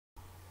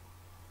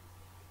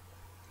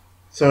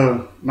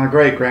So, my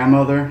great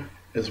grandmother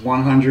is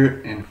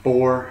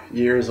 104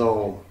 years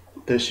old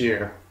this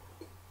year.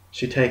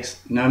 She takes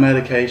no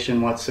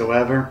medication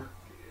whatsoever,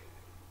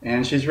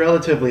 and she's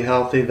relatively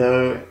healthy,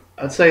 though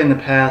I'd say in the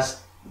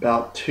past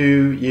about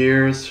 2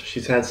 years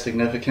she's had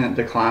significant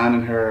decline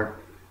in her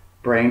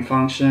brain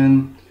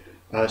function.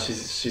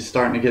 She's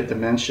starting to get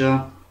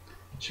dementia.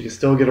 She can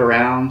still get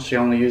around. She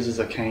only uses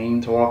a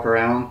cane to walk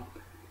around.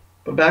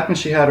 But back when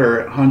she had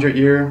her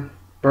 100-year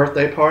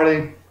birthday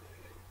party,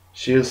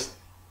 she was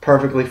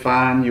perfectly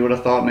fine. You would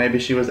have thought maybe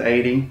she was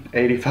 80,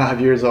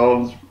 85 years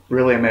old.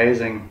 Really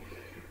amazing.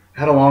 I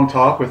had a long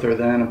talk with her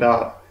then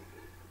about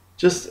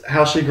just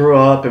how she grew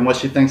up and what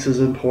she thinks is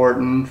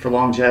important for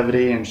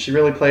longevity. And she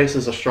really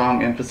places a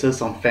strong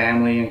emphasis on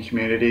family and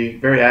community,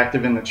 very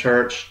active in the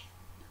church.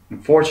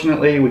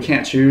 Unfortunately, we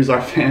can't choose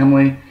our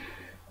family,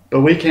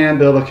 but we can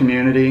build a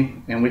community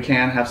and we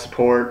can have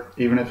support,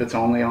 even if it's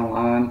only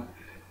online.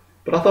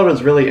 But I thought it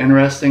was really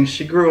interesting.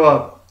 She grew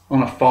up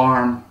on a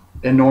farm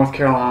in North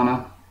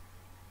Carolina.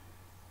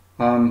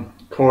 Of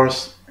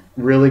course,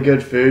 really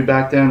good food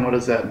back then. What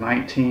is that,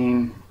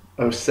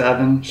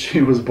 1907?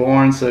 She was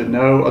born, so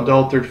no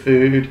adulterated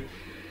food.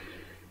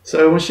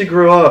 So when she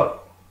grew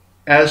up,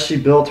 as she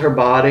built her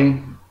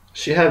body,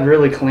 she had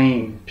really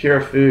clean,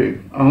 pure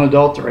food,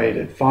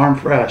 unadulterated, farm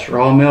fresh,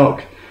 raw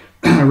milk,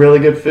 really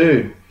good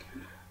food.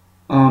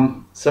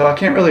 So I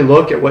can't really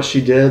look at what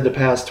she did the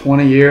past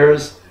 20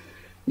 years.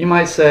 You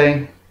might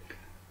say,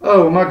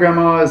 oh, my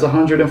grandma is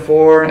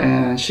 104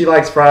 and she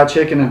likes fried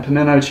chicken and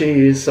pimento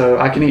cheese, so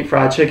I can eat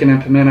fried chicken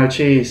and pimento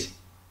cheese.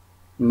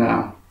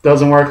 No,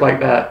 doesn't work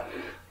like that.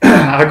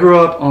 I grew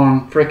up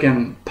on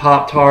frickin'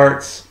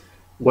 Pop-Tarts,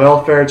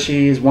 welfare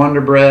cheese,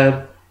 Wonder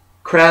Bread,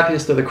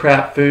 crappiest of the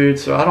crap food,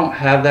 so I don't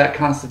have that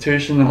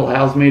constitution that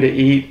allows me to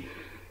eat.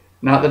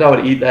 Not that I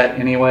would eat that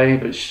anyway,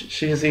 but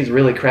she just eats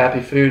really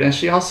crappy food. And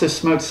she also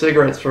smoked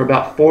cigarettes for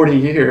about 40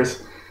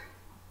 years.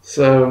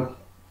 So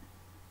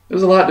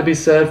there's a lot to be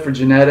said for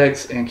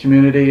genetics and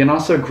community, and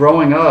also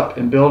growing up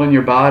and building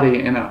your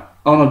body in an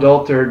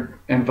unadulterated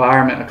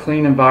environment, a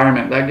clean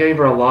environment. That gave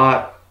her a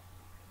lot,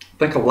 I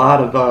think a lot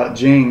of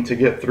gene to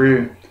get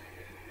through.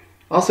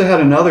 I also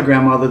had another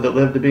grandmother that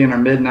lived to be in her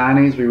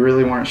mid-90s. We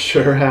really weren't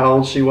sure how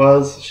old she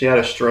was. She had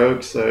a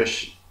stroke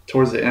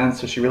towards the end,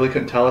 so she really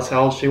couldn't tell us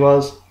how old she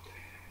was.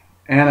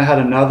 And I had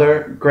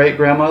another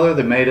great-grandmother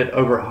that made it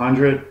over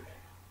 100,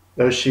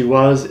 though she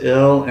was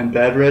ill and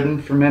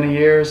bedridden for many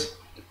years.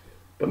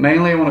 But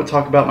mainly I want to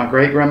talk about my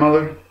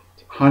great-grandmother,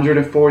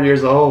 104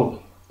 years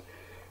old.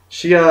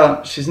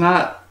 She's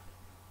not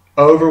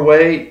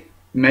overweight,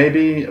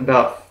 maybe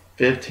about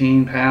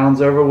 15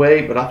 pounds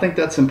overweight, but I think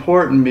that's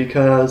important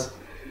because you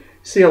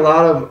see a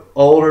lot of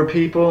older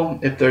people,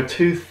 if they're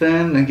too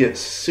thin, they get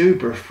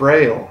super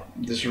frail.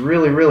 Just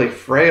really, really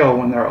frail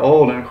when they're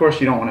old, and of course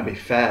you don't want to be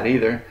fat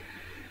either.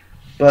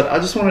 But I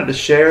just wanted to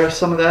share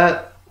some of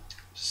that,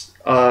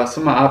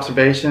 some of my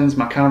observations,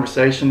 my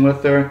conversation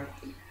with her.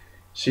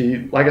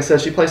 Like I said,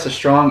 she placed a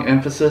strong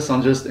emphasis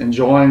on just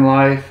enjoying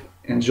life,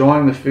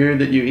 enjoying the food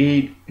that you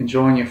eat,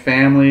 enjoying your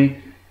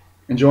family,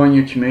 enjoying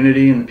your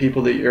community and the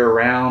people that you're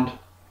around.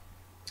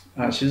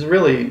 She's a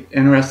really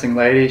interesting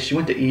lady. She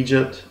went to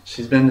Egypt.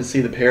 She's been to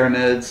see the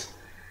pyramids.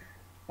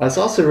 It's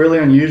also really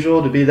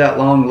unusual to be that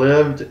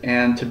long-lived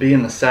and to be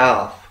in the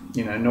South.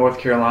 You know, North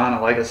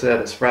Carolina, like I said,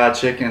 it's fried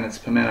chicken, it's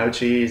pimento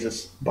cheese,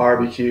 it's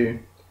barbecue.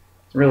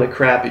 It's really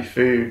crappy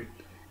food.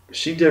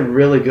 She did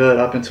really good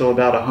up until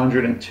about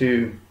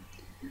 102.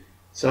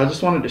 So I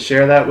just wanted to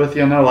share that with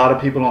you. I know a lot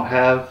of people don't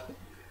have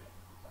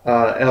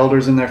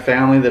elders in their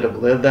family that have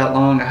lived that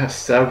long. I have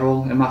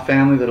several in my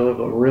family that have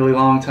lived a really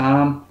long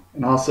time.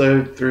 And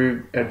also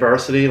through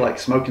adversity, like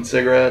smoking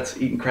cigarettes,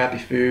 eating crappy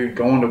food,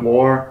 going to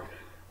war.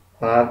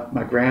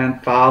 My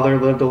grandfather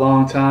lived a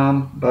long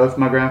time. Both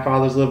my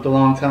grandfathers lived a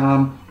long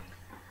time.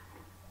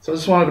 So I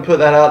just wanted to put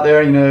that out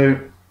there. You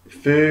know,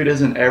 food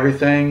isn't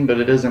everything, but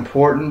it is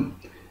important.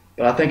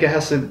 But I think it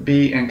has to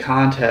be in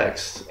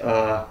context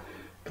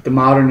with the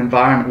modern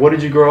environment. What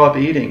did you grow up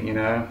eating? You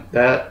know,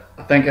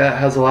 I think that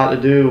has a lot to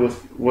do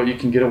with what you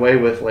can get away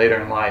with later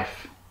in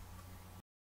life.